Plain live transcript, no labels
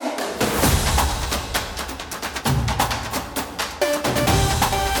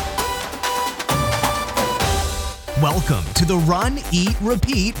Welcome to the Run, Eat,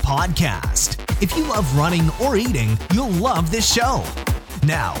 Repeat podcast. If you love running or eating, you'll love this show.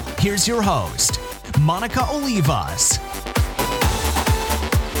 Now, here's your host, Monica Olivas.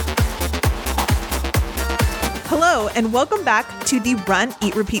 Hello, and welcome back to the Run,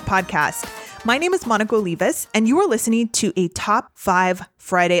 Eat, Repeat podcast. My name is Monica Olivas, and you are listening to a Top 5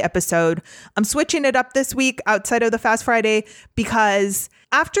 Friday episode. I'm switching it up this week outside of the Fast Friday because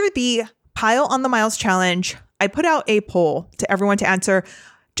after the Pile on the Miles challenge, I put out a poll to everyone to answer,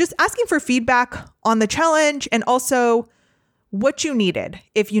 just asking for feedback on the challenge and also what you needed.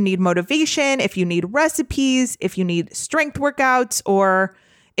 If you need motivation, if you need recipes, if you need strength workouts, or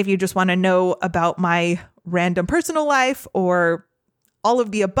if you just want to know about my random personal life or all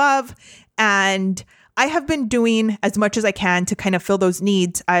of the above. And I have been doing as much as I can to kind of fill those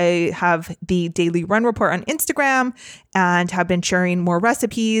needs. I have the daily run report on Instagram and have been sharing more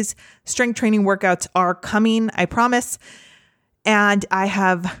recipes. Strength training workouts are coming, I promise. And I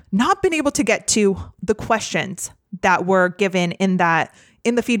have not been able to get to the questions that were given in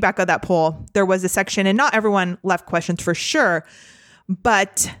the feedback of that poll. There was a section, and not everyone left questions for sure,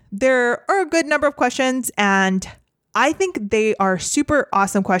 but there are a good number of questions, and I think they are super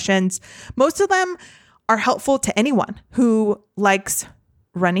awesome questions. Most of them are helpful to anyone who likes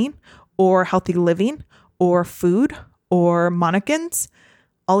running or healthy living or food or Monicans,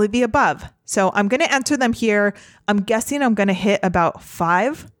 all of the above. So I'm going to answer them here. I'm guessing I'm going to hit about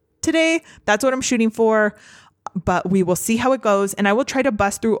 5 today. That's what I'm shooting for, but we will see how it goes. And I will try to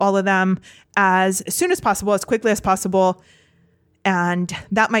bust through all of them as soon as possible, as quickly as possible. And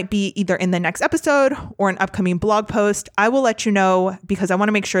that might be either in the next episode or an upcoming blog post. I will let you know because I want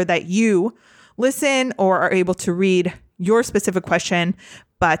to make sure that you listen or are able to read your specific question.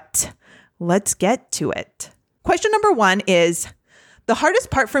 But let's get to it. Question number 1 is, the hardest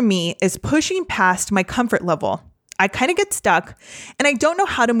part for me is pushing past my comfort level. I kind of get stuck and I don't know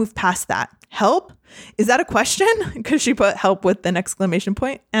how to move past that. Help? Is that a question? Because she put help with an exclamation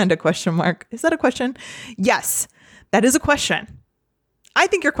point and a question mark. Is that a question? Yes, that is a question. I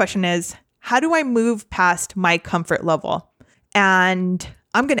think your question is, how do I move past my comfort level? And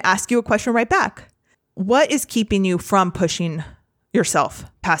I'm going to ask you a question right back. What is keeping you from pushing yourself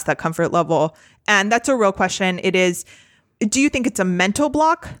past that comfort level? And that's a real question. It is, do you think it's a mental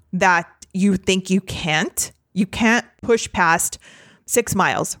block that you think you can't push past 6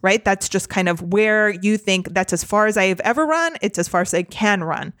 miles, right? That's just kind of where you think that's as far as I've ever run. It's as far as I can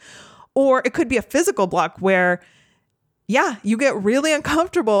run. Or it could be a physical block where you get really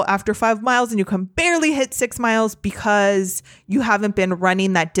uncomfortable after 5 miles and you can barely hit 6 miles because you haven't been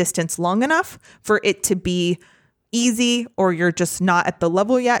running that distance long enough for it to be easy, or you're just not at the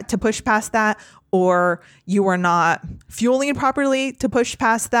level yet to push past that, or you are not fueling properly to push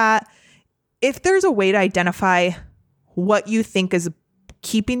past that. If there's a way to identify what you think is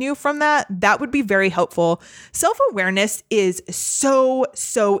keeping you from that, that would be very helpful. Self-awareness is so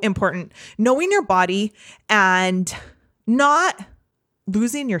important. Knowing your body and not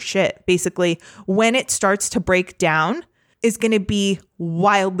losing your shit, basically, when it starts to break down is going to be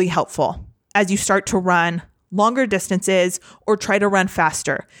wildly helpful as you start to run longer distances or try to run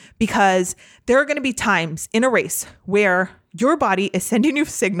faster, because there are going to be times in a race where your body is sending you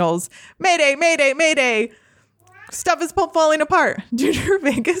signals, mayday, mayday, mayday, stuff is falling apart. Junior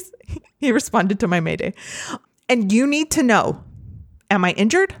Vegas, he responded to my mayday. And you need to know, am I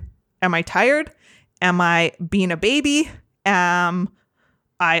injured? Am I tired? Am I being a baby? Am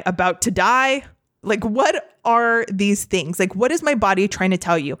I about to die? Like, what are these things? Like, what is my body trying to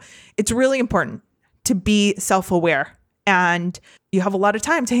tell you? It's really important to be self-aware, and you have a lot of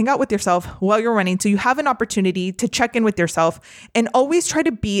time to hang out with yourself while you're running. So you have an opportunity to check in with yourself and always try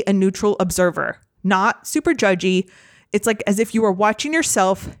to be a neutral observer, not super judgy. It's like as if you were watching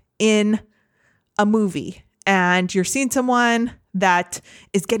yourself in a movie and you're seeing someone that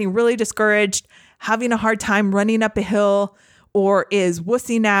is getting really discouraged, having a hard time running up a hill, or is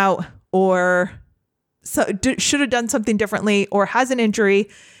wussing out, or should have done something differently, or has an injury.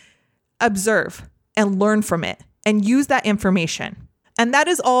 Observe and learn from it and use that information. And that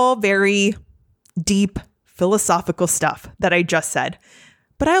is all very deep philosophical stuff that I just said.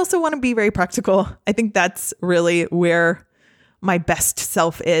 But I also want to be very practical. I think that's really where my best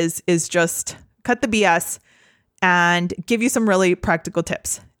self is just cut the BS and give you some really practical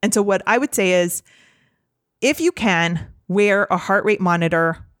tips. And so what I would say is, if you can, wear a heart rate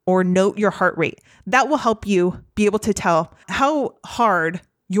monitor or note your heart rate. That will help you be able to tell how hard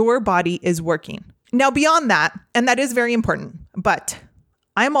your body is working. Now, beyond that, and that is very important, but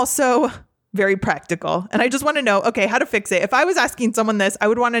I'm also very practical. And I just want to know, okay, how to fix it. If I was asking someone this, I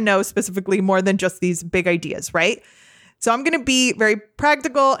would want to know specifically more than just these big ideas, right? So I'm going to be very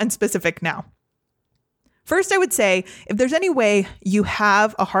practical and specific now. First, I would say if there's any way you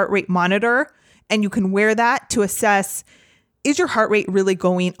have a heart rate monitor and you can wear that to assess, is your heart rate really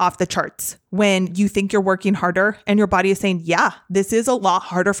going off the charts when you think you're working harder and your body is saying, yeah, this is a lot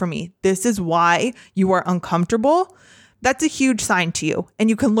harder for me. This is why you are uncomfortable. That's a huge sign to you. And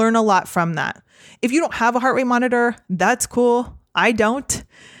you can learn a lot from that. If you don't have a heart rate monitor, that's cool. I don't.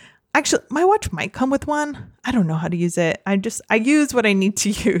 Actually, my watch might come with one. I don't know how to use it. I use what I need to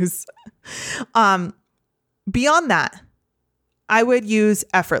use. Beyond that, I would use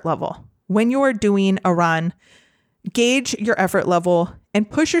effort level. When you are doing a run, gauge your effort level and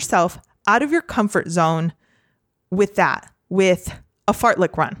push yourself out of your comfort zone with a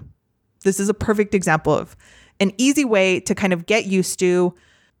fartlek run. This is a perfect example of an easy way to kind of get used to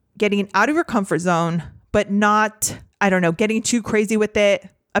getting out of your comfort zone, but not, getting too crazy with it,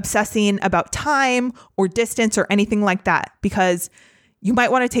 obsessing about time or distance or anything like that, because you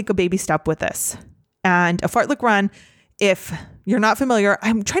might want to take a baby step with this. And a fartlek run, if you're not familiar,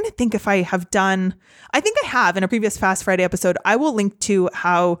 I'm trying to think if I have done, I think I have in a previous Fast Friday episode. I will link to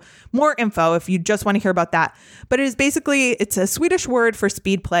more info if you just want to hear about that. But it's a Swedish word for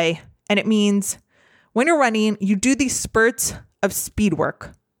speed play. And it means when you're running, you do these spurts of speed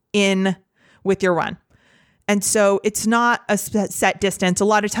work with your run. And so it's not a set distance. A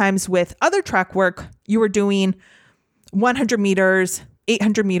lot of times with other track work, you are doing 100 meters,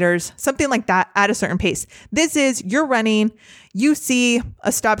 800 meters, something like that at a certain pace. This is you're running, you see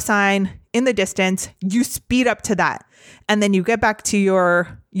a stop sign in the distance, you speed up to that. And then you get back to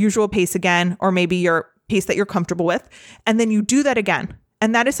your usual pace again, or maybe your pace that you're comfortable with. And then you do that again.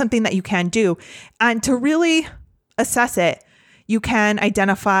 And that is something that you can do. And to really assess it, you can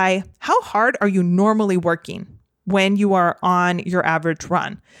identify how hard are you normally working when you are on your average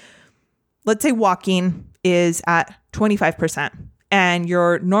run. Let's say walking is at 25%. And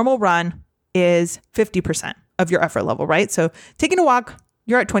your normal run is 50% of your effort level, right? So taking a walk,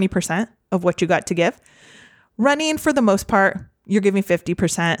 you're at 20% of what you got to give. Running, for the most part, you're giving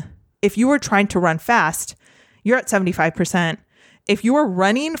 50%. If you were trying to run fast, you're at 75%. If you are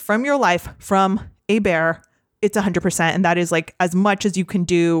running from your life from a bear, it's 100%. And that is like as much as you can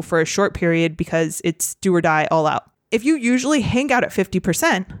do for a short period because it's do or die all out. If you usually hang out at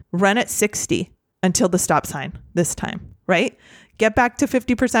 50%, run at 60 until the stop sign this time, right? Get back to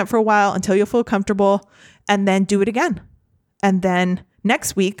 50% for a while until you feel comfortable, and then do it again. And then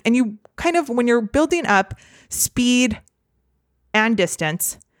next week, and you kind of, when you're building up speed and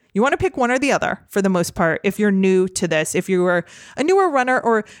distance, you want to pick one or the other for the most part. If you're new to this, if you are a newer runner,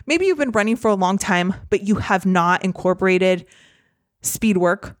 or maybe you've been running for a long time, but you have not incorporated speed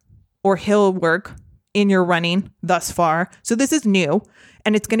work or hill work in your running thus far. So this is new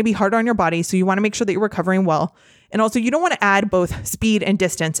and it's going to be hard on your body. So you want to make sure that you're recovering well. And also you don't want to add both speed and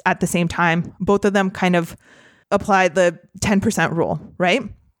distance at the same time. Both of them kind of apply the 10% rule, right?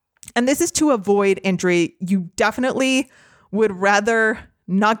 And this is to avoid injury. You definitely would rather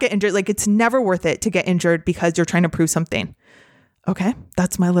not get injured. Like it's never worth it to get injured because you're trying to prove something. Okay.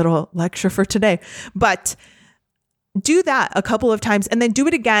 That's my little lecture for today, but do that a couple of times and then do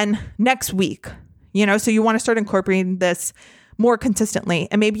it again next week. So you want to start incorporating this more consistently.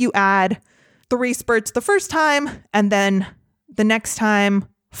 And maybe you add 3 spurts the first time and then the next time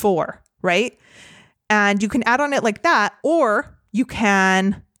 4, right? And you can add on it like that, or you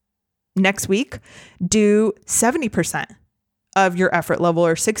can next week do 70% of your effort level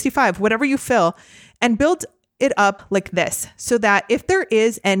or 65, whatever you feel, and build it up like this so that if there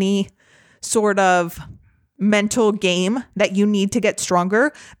is any sort of mental game that you need to get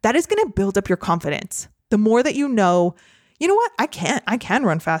stronger, that is going to build up your confidence. The more that you know what, I can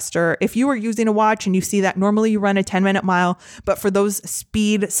run faster. If you are using a watch and you see that normally you run a 10-minute mile, but for those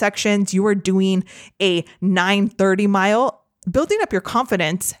speed sections, you are doing a 9:30 mile, building up your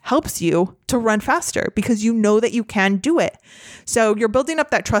confidence helps you to run faster because you know that you can do it. So you're building up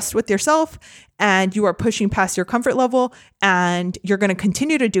that trust with yourself and you are pushing past your comfort level, and you're going to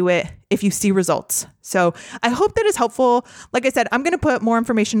continue to do it if you see results. So I hope that is helpful. Like I said, I'm going to put more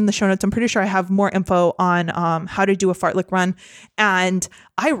information in the show notes. I'm pretty sure I have more info on how to do a fartlek run. And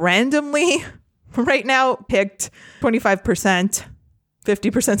I randomly right now picked 25%,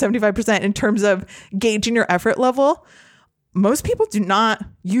 50%, 75% in terms of gauging your effort level. Most people do not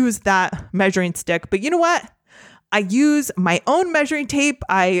use that measuring stick, but you know what? I use my own measuring tape.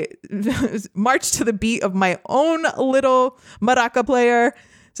 I march to the beat of my own little maraca player.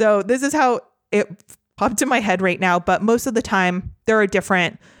 So this is how it popped in my head right now. But most of the time, there are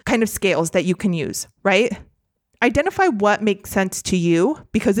different kind of scales that you can use, right? Identify what makes sense to you,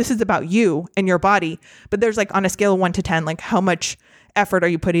 because this is about you and your body. But there's like on a scale of 1 to 10, like how much effort are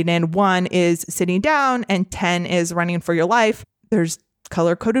you putting in? 1 is sitting down and 10 is running for your life. There's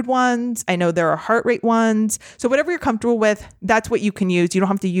color-coded ones. I know there are heart rate ones. So whatever you're comfortable with, that's what you can use. You don't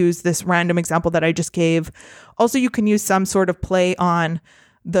have to use this random example that I just gave. Also, you can use some sort of play on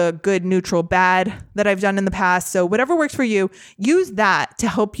the good, neutral, bad that I've done in the past. So whatever works for you, use that to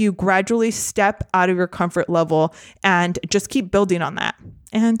help you gradually step out of your comfort level and just keep building on that.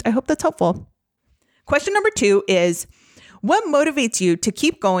 And I hope that's helpful. Question number 2 is, what motivates you to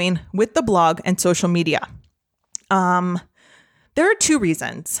keep going with the blog and social media? There are 2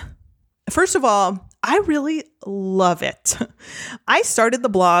 reasons. First of all, I really love it. I started the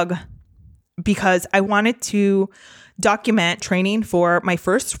blog because I wanted to document training for my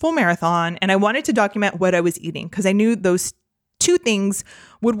first full marathon, and I wanted to document what I was eating because I knew those 2 things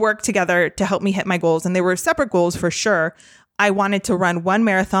would work together to help me hit my goals, and they were separate goals for sure. I wanted to run 1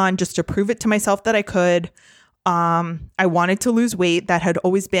 marathon just to prove it to myself that I could. I wanted to lose weight. That had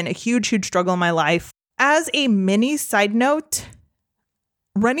always been a huge, huge struggle in my life. As a mini side note,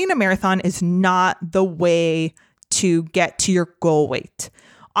 running a marathon is not the way to get to your goal weight.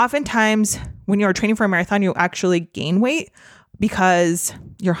 Oftentimes, when you're training for a marathon, you actually gain weight because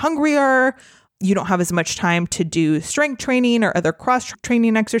you're hungrier. You don't have as much time to do strength training or other cross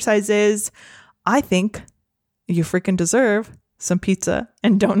training exercises. I think you freaking deserve some pizza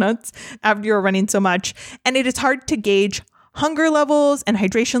and donuts after you're running so much. And it is hard to gauge hunger levels and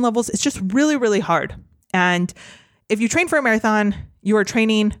hydration levels. It's just really, really hard. And if you train for a marathon, you are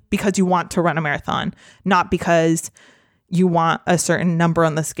training because you want to run a marathon, not because you want a certain number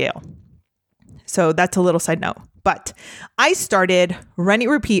on the scale. So that's a little side note. But I started Run Eat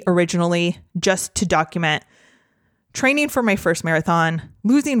Repeat originally just to document training for my first marathon,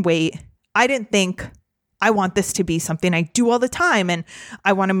 losing weight. I didn't think I want this to be something I do all the time, and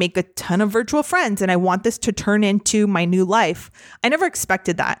I want to make a ton of virtual friends, and I want this to turn into my new life. I never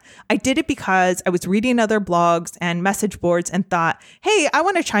expected that. I did it because I was reading other blogs and message boards and thought, hey, I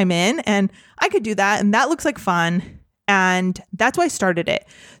want to chime in and I could do that. And that looks like fun. And that's why I started it.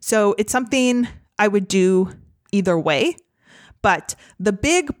 So it's something I would do either way. But the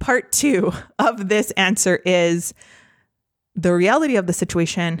big part 2 of this answer is the reality of the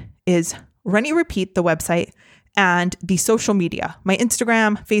situation is Run Eat Repeat, the website, and the social media, my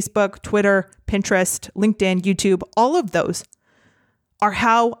Instagram, Facebook, Twitter, Pinterest, LinkedIn, YouTube, all of those are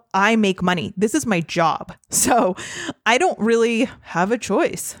how I make money. This is my job. So I don't really have a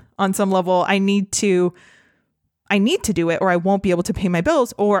choice on some level. I need to do it or I won't be able to pay my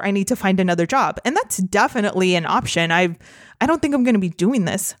bills, or I need to find another job. And that's definitely an option. I don't think I'm going to be doing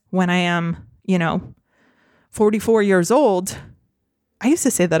this when I am, 44 years old. I used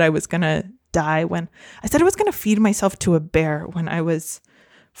to say that I was going to die when I said I was going to feed myself to a bear when I was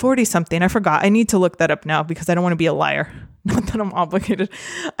 40 something. I forgot. I need to look that up now because I don't want to be a liar. Not that I'm obligated.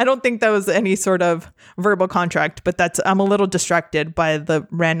 I don't think that was any sort of verbal contract, but I'm a little distracted by the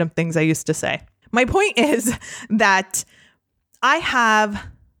random things I used to say. My point is that I have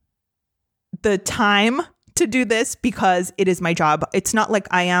the time to do this because it is my job. It's not like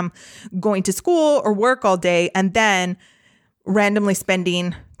I am going to school or work all day and then randomly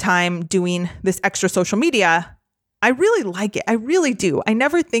spending time doing this extra social media. I really like it. I really do. I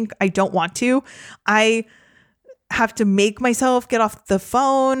never think I don't want to. I have to make myself get off the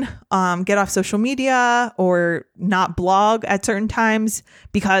phone, get off social media, or not blog at certain times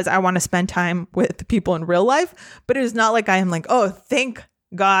because I want to spend time with people in real life. But it is not like I am like, oh, thank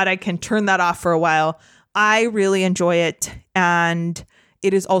God I can turn that off for a while. I really enjoy it. And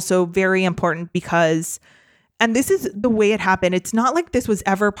it is also very important because, and this is the way it happened. It's not like this was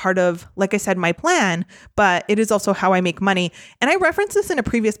ever part of, like I said, my plan, but it is also how I make money. And I referenced this in a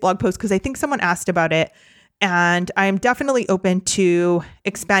previous blog post because I think someone asked about it. And I'm definitely open to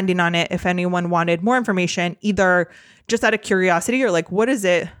expanding on it if anyone wanted more information, either just out of curiosity or like, what is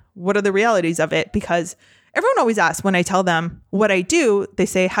it? What are the realities of it? Because everyone always asks when I tell them what I do, they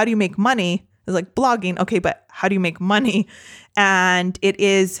say, how do you make money? It's like blogging. Okay, but how do you make money? And it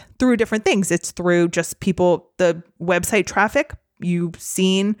is through different things. It's through just people, the website traffic. You've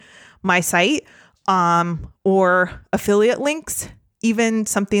seen my site, or affiliate links, even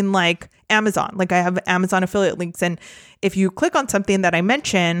something like Amazon. Like I have Amazon affiliate links. And if you click on something that I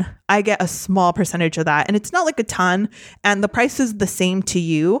mention, I get a small percentage of that. And it's not like a ton. And the price is the same to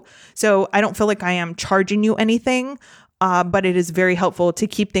you. So I don't feel like I am charging you anything, but it is very helpful to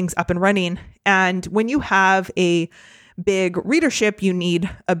keep things up and running. And when you have a big readership, you need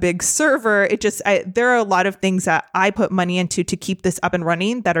a big server. There are a lot of things that I put money into to keep this up and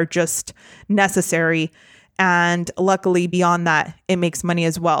running that are just necessary. And luckily beyond that, it makes money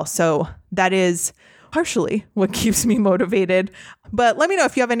as well. So that is partially what keeps me motivated. But let me know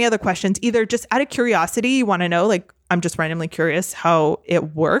if you have any other questions, either just out of curiosity, you want to know, like, I'm just randomly curious how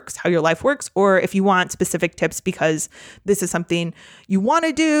it works, how your life works, or if you want specific tips because this is something you want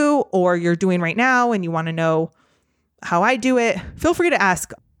to do or you're doing right now and you want to know how I do it, feel free to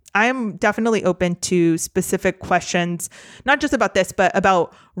ask. I'm definitely open to specific questions, not just about this, but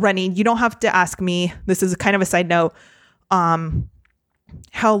about running. You don't have to ask me. This is kind of a side note.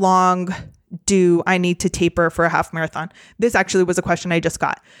 How long do I need to taper for a half marathon? This actually was a question I just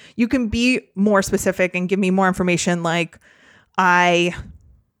got. You can be more specific and give me more information. Like, I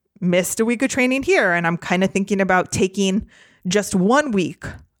missed a week of training here and I'm kind of thinking about taking just 1 week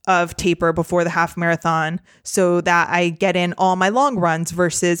of taper before the half marathon so that I get in all my long runs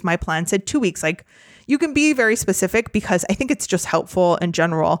versus my plan said 2 weeks. Like, you can be very specific because I think it's just helpful in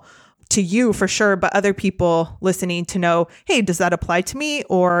general to you for sure, but other people listening to know, hey, does that apply to me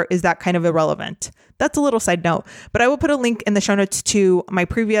or is that kind of irrelevant? That's a little side note, but I will put a link in the show notes to my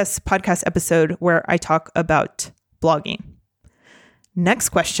previous podcast episode where I talk about blogging. Next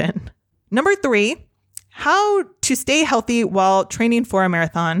question. Number 3, how to stay healthy while training for a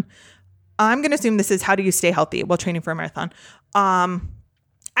marathon. I'm going to assume this is how do you stay healthy while training for a marathon? I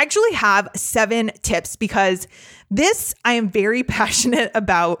actually have 7 tips because this I am very passionate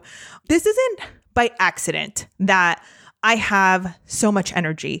about. This isn't by accident that I have so much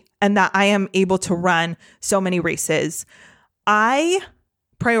energy and that I am able to run so many races. I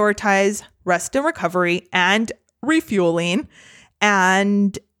prioritize rest and recovery and refueling,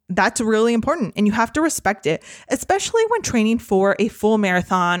 and that's really important. And you have to respect it, especially when training for a full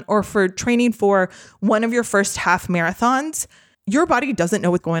marathon or for training for one of your first half marathons. Your body doesn't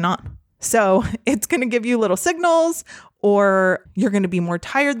know what's going on. So it's going to give you little signals, or you're going to be more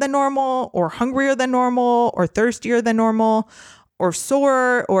tired than normal, or hungrier than normal, or thirstier than normal, or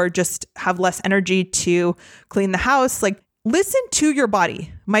sore, or just have less energy to clean the house. Like, listen to your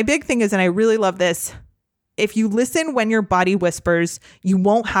body. My big thing is, and I really love this, if you listen when your body whispers, you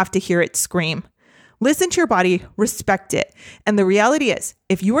won't have to hear it scream. Listen to your body, respect it. And the reality is,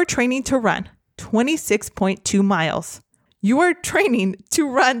 if you are training to run 26.2 miles, you are training to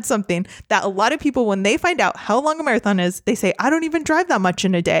run something that a lot of people, when they find out how long a marathon is, they say, I don't even drive that much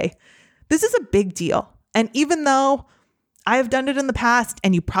in a day. This is a big deal. And even though I have done it in the past,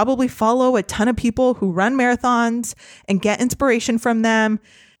 and you probably follow a ton of people who run marathons and get inspiration from them,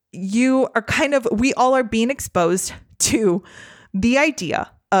 we all are being exposed to the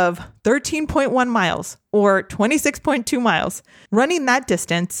idea of 13.1 miles or 26.2 miles. Running that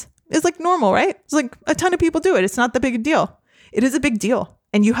distance is like normal, right? It's like a ton of people do it. It's not that big a deal. It is a big deal.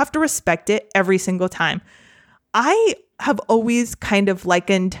 And you have to respect it every single time. I have always kind of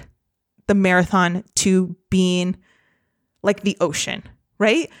likened the marathon to being like the ocean,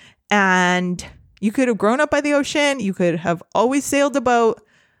 right? And you could have grown up by the ocean. You could have always sailed a boat,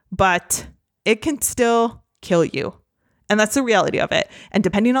 but it can still kill you. And that's the reality of it. And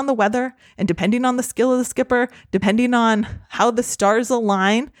depending on the weather and depending on the skill of the skipper, depending on how the stars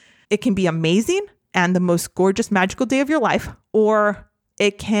align, it can be amazing and the most gorgeous, magical day of your life, or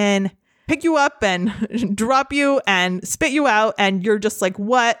it can pick you up and drop you and spit you out. And you're just like,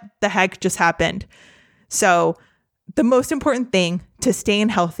 what the heck just happened? So the most important thing to staying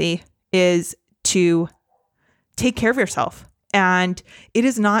healthy is to take care of yourself. And it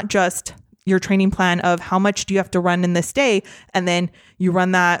is not just your training plan of how much do you have to run in this day, and then you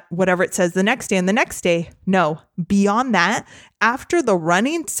run that, whatever it says the next day and the next day. No, beyond that, after the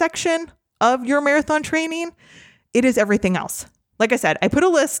running section of your marathon training, it is everything else. Like I said, I put a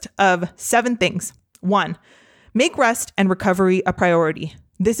list of 7 things. 1, make rest and recovery a priority.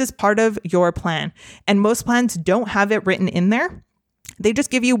 This is part of your plan. And most plans don't have it written in there. They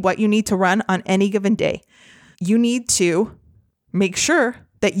just give you what you need to run on any given day. You need to make sure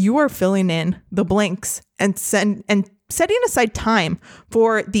that you are filling in the blanks and setting aside time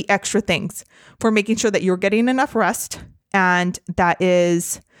for the extra things, for making sure that you're getting enough rest, and that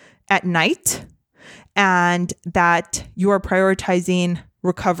is at night, and that you are prioritizing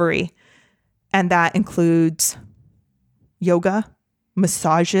recovery. And that includes yoga,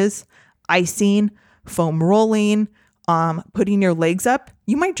 massages, icing, foam rolling, putting your legs up.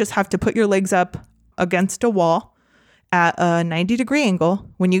 You might just have to put your legs up against a wall at a 90-degree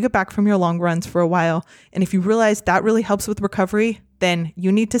angle when you get back from your long runs for a while. And if you realize that really helps with recovery, then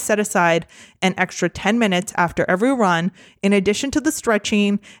you need to set aside an extra 10 minutes after every run, in addition to the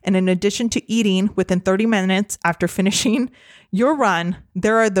stretching and in addition to eating within 30 minutes after finishing your run.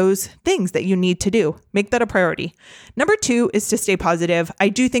 There are those things that you need to do. Make that a priority. Number 2 is to stay positive. I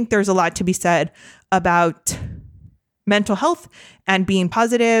do think there's a lot to be said about mental health and being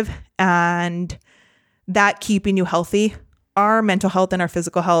positive and that keeping you healthy. Our mental health and our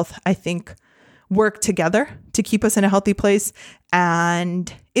physical health, I think, work together to keep us in a healthy place.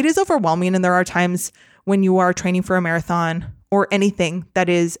 And it is overwhelming. And there are times when you are training for a marathon or anything that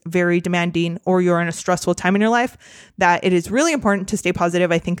is very demanding, or you're in a stressful time in your life, that it is really important to stay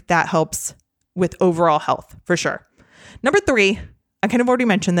positive. I think that helps with overall health for sure. Number 3, I kind of already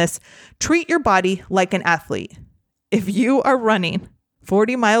mentioned this, treat your body like an athlete. If you are running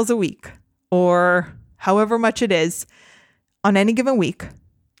 40 miles a week or however much it is on any given week,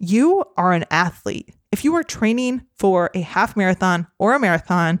 you are an athlete. If you are training for a half marathon or a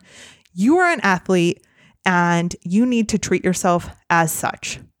marathon, you are an athlete and you need to treat yourself as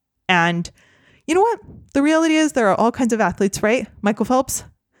such. And you know what? The reality is there are all kinds of athletes, right? Michael Phelps,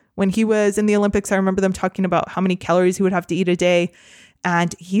 when he was in the Olympics, I remember them talking about how many calories he would have to eat a day,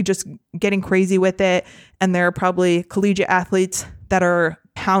 and he just getting crazy with it. And there are probably collegiate athletes that are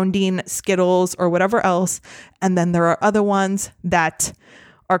pounding Skittles or whatever else. And then there are other ones that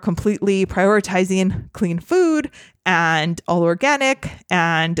are completely prioritizing clean food and all organic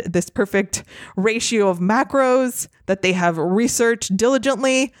and this perfect ratio of macros that they have researched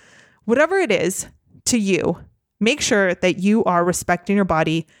diligently. Whatever it is to you, make sure that you are respecting your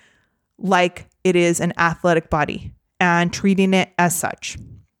body like it is an athletic body and treating it as such.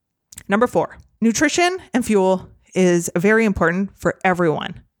 Number 4, nutrition and fuel is very important for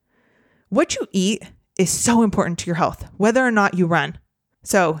everyone. What you eat is so important to your health, whether or not you run.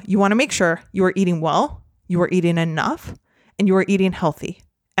 So you want to make sure you are eating well, you are eating enough, and you are eating healthy.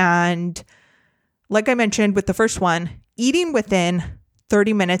 And like I mentioned with the first one, eating within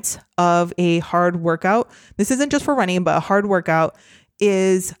 30 minutes of a hard workout, this isn't just for running, but a hard workout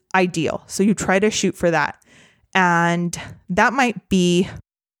is ideal. So you try to shoot for that. And that might be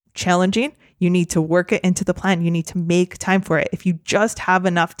challenging. You need to work it into the plan. You need to make time for it. If you just have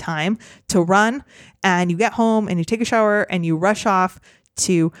enough time to run and you get home and you take a shower and you rush off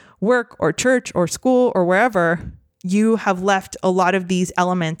to work or church or school or wherever, you have left a lot of these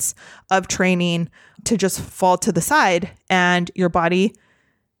elements of training to just fall to the side, and your body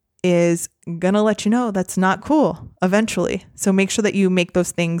is going to let you know that's not cool eventually. So make sure that you make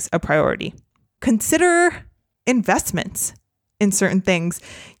those things a priority. Consider investments in certain things.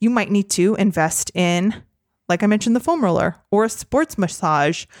 You might need to invest in, like I mentioned, the foam roller or a sports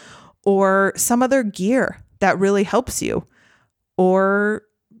massage or some other gear that really helps you, or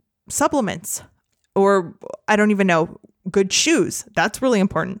supplements, or I don't even know, good shoes. That's really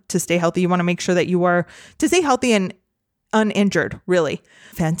important to stay healthy. You want to make sure that you are to stay healthy and uninjured, really.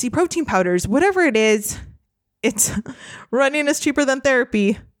 Fancy protein powders, whatever it is, it's running is cheaper than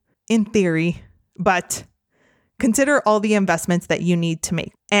therapy in theory, but consider all the investments that you need to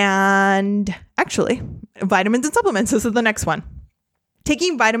make. And actually, vitamins and supplements. This is the next one.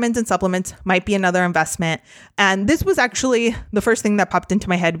 Taking vitamins and supplements might be another investment. And this was actually the first thing that popped into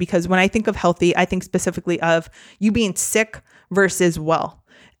my head, because when I think of healthy, I think specifically of you being sick versus well.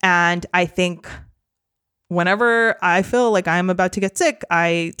 And I think whenever I feel like I'm about to get sick,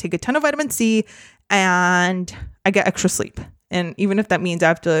 I take a ton of vitamin C and I get extra sleep. And even if that means I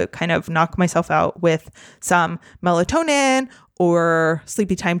have to kind of knock myself out with some melatonin or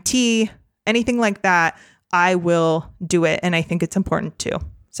sleepy time tea, anything like that, I will do it. And I think it's important too.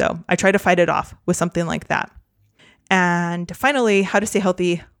 So I try to fight it off with something like that. And finally, how to stay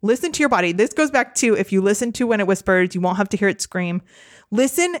healthy. Listen to your body. This goes back to, if you listen to when it whispers, you won't have to hear it scream.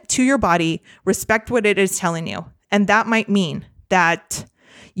 Listen to your body. Respect what it is telling you. And that might mean that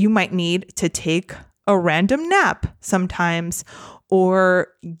you might need to take a random nap sometimes, or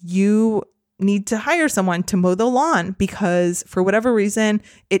you need to hire someone to mow the lawn because for whatever reason,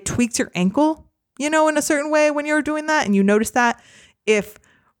 it tweaks your ankle, in a certain way when you're doing that. And you notice that. If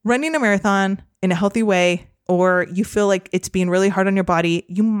running a marathon in a healthy way, or you feel like it's being really hard on your body,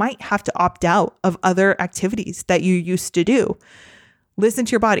 you might have to opt out of other activities that you used to do. Listen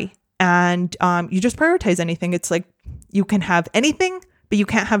to your body, and you just prioritize anything. It's like you can have anything, but you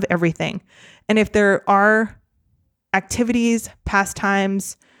can't have everything. And if there are activities,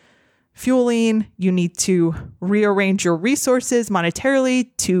 pastimes, fueling, you need to rearrange your resources monetarily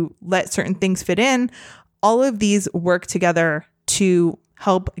to let certain things fit in. All of these work together to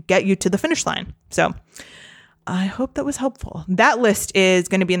help get you to the finish line. So I hope that was helpful. That list is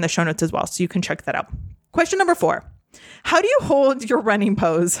going to be in the show notes as well, so you can check that out. Question number 4. How do you hold your running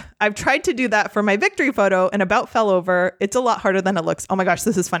pose? I've tried to do that for my victory photo and about fell over. It's a lot harder than it looks. Oh my gosh,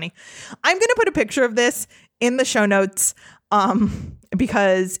 this is funny. I'm going to put a picture of this in the show notes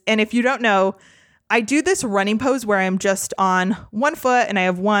because if you don't know, I do this running pose where I'm just on one foot and I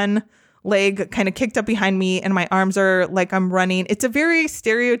have one leg kind of kicked up behind me and my arms are like I'm running. It's a very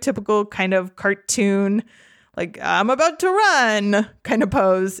stereotypical kind of cartoon, like I'm about to run kind of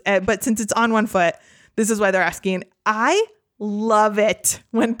pose. But since it's on one foot, this is why they're asking. I love it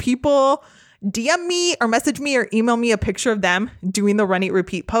when people DM me or message me or email me a picture of them doing the run, eat,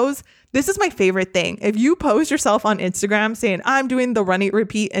 repeat pose. This is my favorite thing. If you post yourself on Instagram saying I'm doing the run, eat,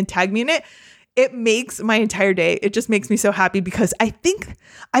 repeat and tag me in it, it makes my entire day. It just makes me so happy because I think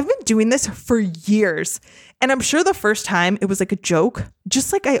I've been doing this for years. And I'm sure the first time it was like a joke,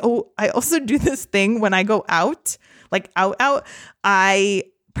 just like I also do this thing when I go out, like out, I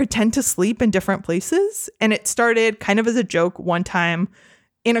pretend to sleep in different places. And it started kind of as a joke one time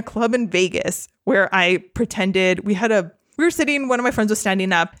in a club in Vegas where I pretended we were sitting, one of my friends was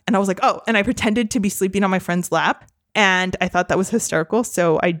standing up and I was like, oh, and I pretended to be sleeping on my friend's lap. And I thought that was hysterical.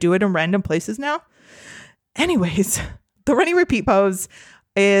 So I do it in random places now. Anyways, the running repeat pose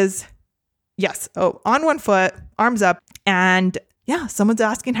is, on one foot, arms up. And yeah, someone's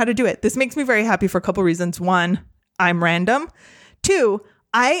asking how to do it. This makes me very happy for a couple reasons. One, I'm random. Two,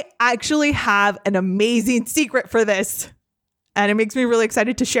 I actually have an amazing secret for this. And it makes me really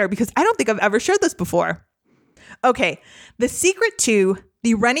excited to share because I don't think I've ever shared this before. Okay, the secret to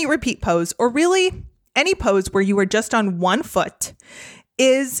the run, eat, repeat pose, or really any pose where you are just on one foot,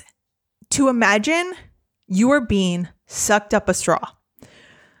 is to imagine you are being sucked up a straw.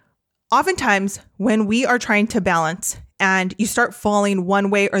 Oftentimes, when we are trying to balance and you start falling one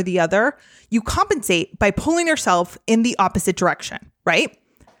way or the other, you compensate by pulling yourself in the opposite direction, right?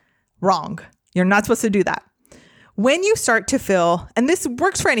 Wrong. You're not supposed to do that. When you start to feel, and this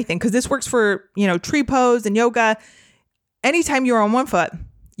works for anything, because this works for, tree pose and yoga, anytime you're on one foot,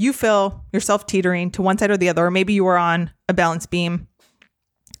 you feel yourself teetering to one side or the other, or maybe you were on a balance beam.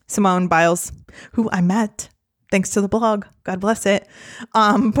 Simone Biles, who I met thanks to the blog, God bless it,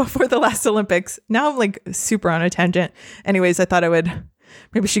 before the last Olympics. Now I'm like super on a tangent. Anyways, I thought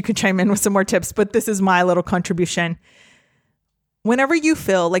maybe she could chime in with some more tips, but this is my little contribution. Whenever you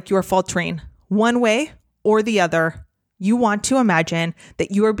feel like you are faltering one way or the other, you want to imagine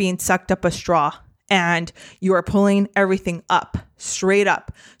that you are being sucked up a straw and you are pulling everything up, straight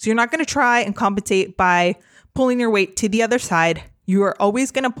up. So you're not going to try and compensate by pulling your weight to the other side. You are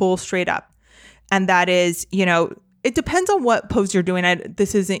always going to pull straight up. And that is, it depends on what pose you're doing.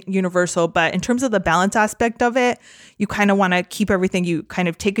 This isn't universal, but in terms of the balance aspect of it, you kind of want to keep everything. You kind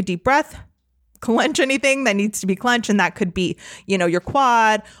of take a deep breath, clench anything that needs to be clenched. And that could be, your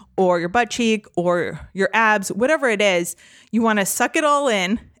quad or your butt cheek or your abs, whatever it is. You want to suck it all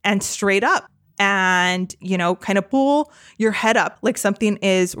in and straight up. And, kind of pull your head up like something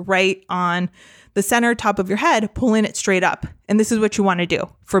is right on the center top of your head, pulling it straight up. And this is what you want to do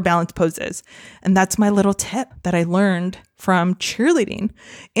for balance poses. And that's my little tip that I learned from cheerleading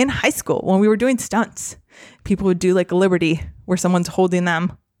in high school when we were doing stunts. People would do like a Liberty where someone's holding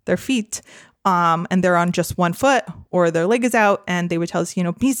their feet, and they're on just one foot or their leg is out. And they would tell us,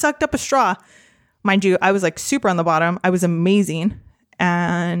 be sucked up a straw. Mind you, I was like super on the bottom. I was amazing.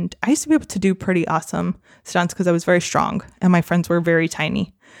 And I used to be able to do pretty awesome stunts because I was very strong and my friends were very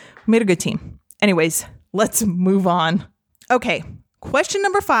tiny. We made a good team. Anyways, let's move on. Okay, question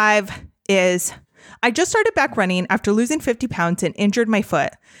number 5 is, I just started back running after losing 50 pounds and injured my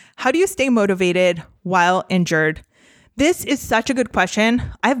foot. How do you stay motivated while injured? This is such a good question.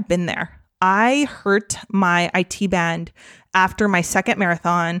 I've been there. I hurt my IT band after my second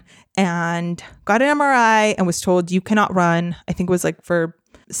marathon and got an MRI and was told you cannot run. I think it was like for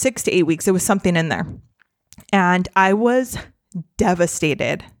 6 to 8 weeks. It was something in there. And I was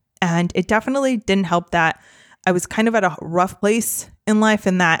devastated. And it definitely didn't help that I was kind of at a rough place in life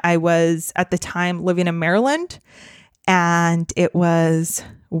in that I was at the time living in Maryland and it was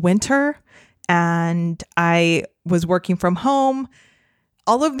winter and I was working from home.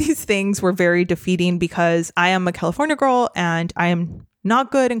 All of these things were very defeating because I am a California girl and I am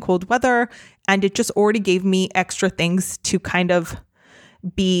not good in cold weather. And it just already gave me extra things to kind of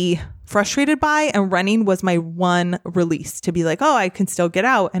be frustrated by, and running was my one release to be like, oh, I can still get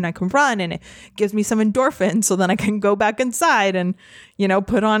out and I can run, and it gives me some endorphins so then I can go back inside and,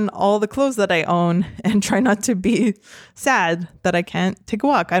 put on all the clothes that I own and try not to be sad that I can't take a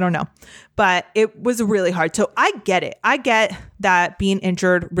walk. I don't know. But it was really hard. So I get it. I get that being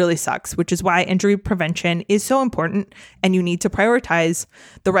injured really sucks, which is why injury prevention is so important, and you need to prioritize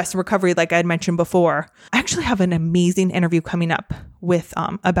the rest of recovery, like I had mentioned before. I actually have an amazing interview coming up with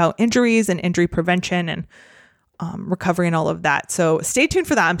about injuries and injury prevention and recovery and all of that. So stay tuned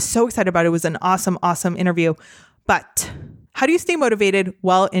for that. I'm so excited about it. It was an awesome, awesome interview. But how do you stay motivated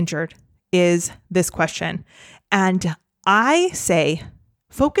while injured is this question. And I say,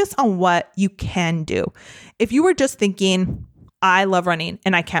 focus on what you can do. If you were just thinking, I love running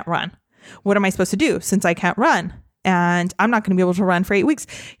and I can't run, what am I supposed to do since I can't run? And I'm not going to be able to run for 8 weeks.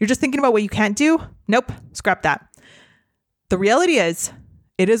 You're just thinking about what you can't do? Nope, scrap that. The reality is,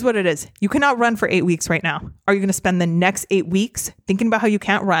 it is what it is. You cannot run for 8 weeks right now. Are you going to spend the next 8 weeks thinking about how you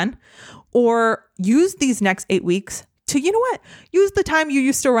can't run? Or use these next 8 weeks to, use the time you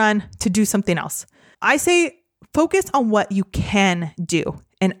used to run to do something else. I say focus on what you can do.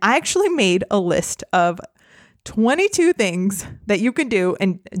 And I actually made a list of 22 things that you can do.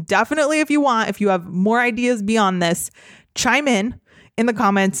 And definitely if you have more ideas beyond this, chime in the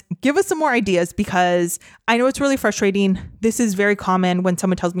comments, give us some more ideas, because I know it's really frustrating. This is very common when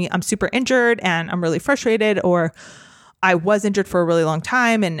someone tells me I'm super injured and I'm really frustrated, or I was injured for a really long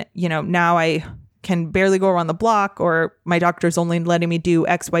time and, now I can barely go around the block, or my doctor's only letting me do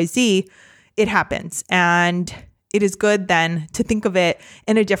XYZ. It happens. And it is good then to think of it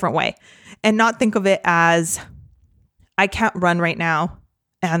in a different way and not think of it as I can't run right now.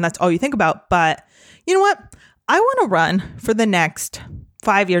 And that's all you think about. But you know what? I want to run for the next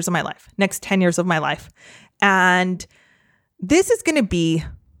 5 years of my life, next 10 years of my life. And this is going to be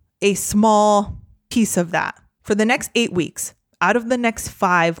a small piece of that. For the next 8 weeks, out of the next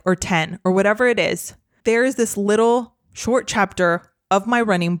 5 or 10 or whatever it is, there is this little short chapter of my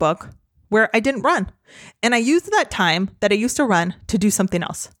running book where I didn't run. And I used that time that I used to run to do something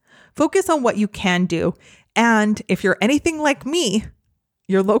else. Focus on what you can do. And if you're anything like me,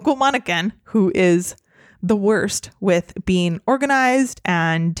 your local Monican, who is the worst with being organized,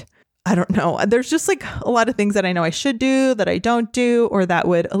 and I don't know, there's just like a lot of things that I know I should do that I don't do, or that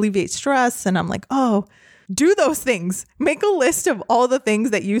would alleviate stress. And I'm like, oh, do those things. Make a list of all the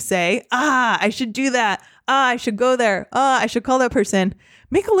things that you say, I should do that. I should go there. I should call that person.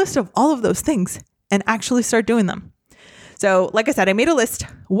 Make a list of all of those things and actually start doing them. So like I said, I made a list.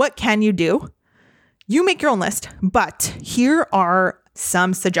 What can you do? You make your own list, but here are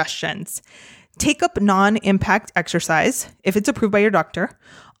some suggestions. Take up non-impact exercise if it's approved by your doctor.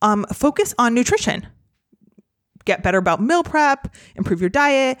 Focus on nutrition. Get better about meal prep, improve your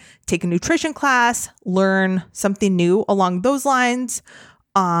diet, take a nutrition class, learn something new along those lines.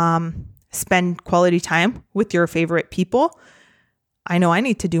 Spend quality time with your favorite people. I know I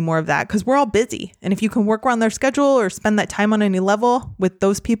need to do more of that because we're all busy. And if you can work around their schedule or spend that time on any level with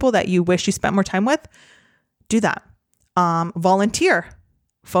those people that you wish you spent more time with, do that. Volunteer,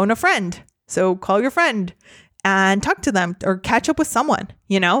 phone a friend. So call your friend and talk to them, or catch up with someone,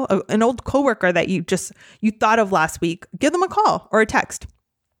 an old coworker that you thought of last week. Give them a call or a text.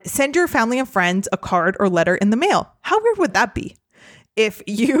 Send your family and friends a card or letter in the mail. How weird would that be? If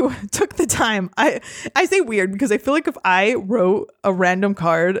you took the time, I say weird because I feel like if I wrote a random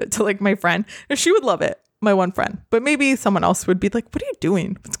card to like my friend, she would love it, my one friend, but maybe someone else would be like, what are you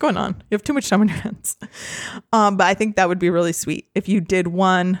doing? What's going on? You have too much time on your hands. But I think that would be really sweet if you did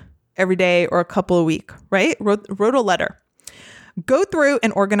one every day or a couple a week, right? Wrote a letter. Go through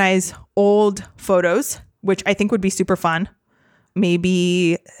and organize old photos, which I think would be super fun.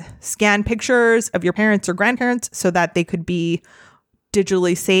 Maybe scan pictures of your parents or grandparents so that they could be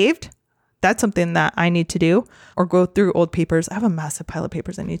digitally saved. That's something that I need to do. Or go through old papers. I have a massive pile of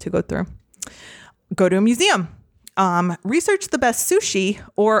papers I need to go through. Go to a museum. Research the best sushi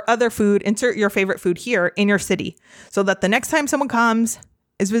or other food. Insert your favorite food here in your city so that the next time someone comes,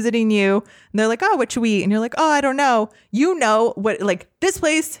 is visiting you, and they're like, oh, what should we eat? And you're like, oh, I don't know. You know what, like, this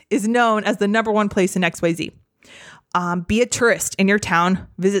place is known as the number one place in XYZ. Be a tourist in your town.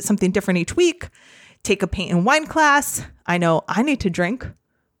 Visit something different each week. Take a paint and wine class. I know I need to drink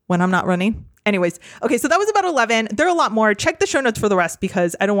when I'm not running. Anyways, okay, so that was about 11. There are a lot more. Check the show notes for the rest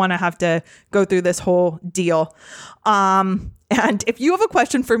because I don't want to have to go through this whole deal. And if you have a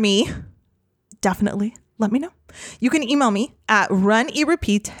question for me, definitely let me know. You can email me at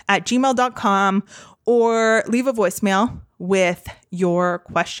runeatrepeat@gmail.com or leave a voicemail with your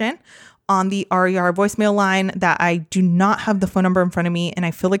question on the RER voicemail line that I do not have the phone number in front of me. And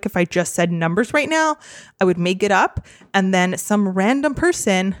I feel like if I just said numbers right now, I would make it up. And then some random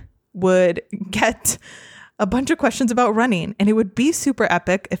person would get a bunch of questions about running. And it would be super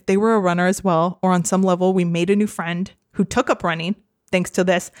epic if they were a runner as well, or on some level, we made a new friend who took up running thanks to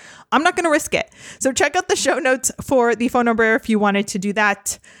this. I'm not going to risk it. So check out the show notes for the phone number if you wanted to do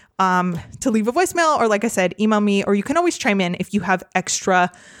that, to leave a voicemail, or like I said, email me, or you can always chime in if you have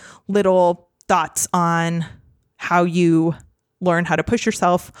extra little thoughts on how you learn how to push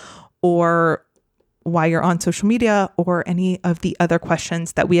yourself, or why you're on social media, or any of the other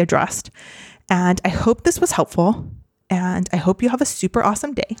questions that we addressed. And I hope this was helpful, and I hope you have a super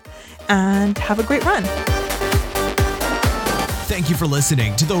awesome day and have a great run. Thank you for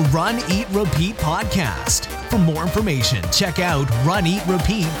listening to the Run, Eat, Repeat podcast. For more information, check out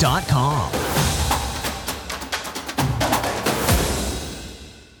runeatrepeat.com.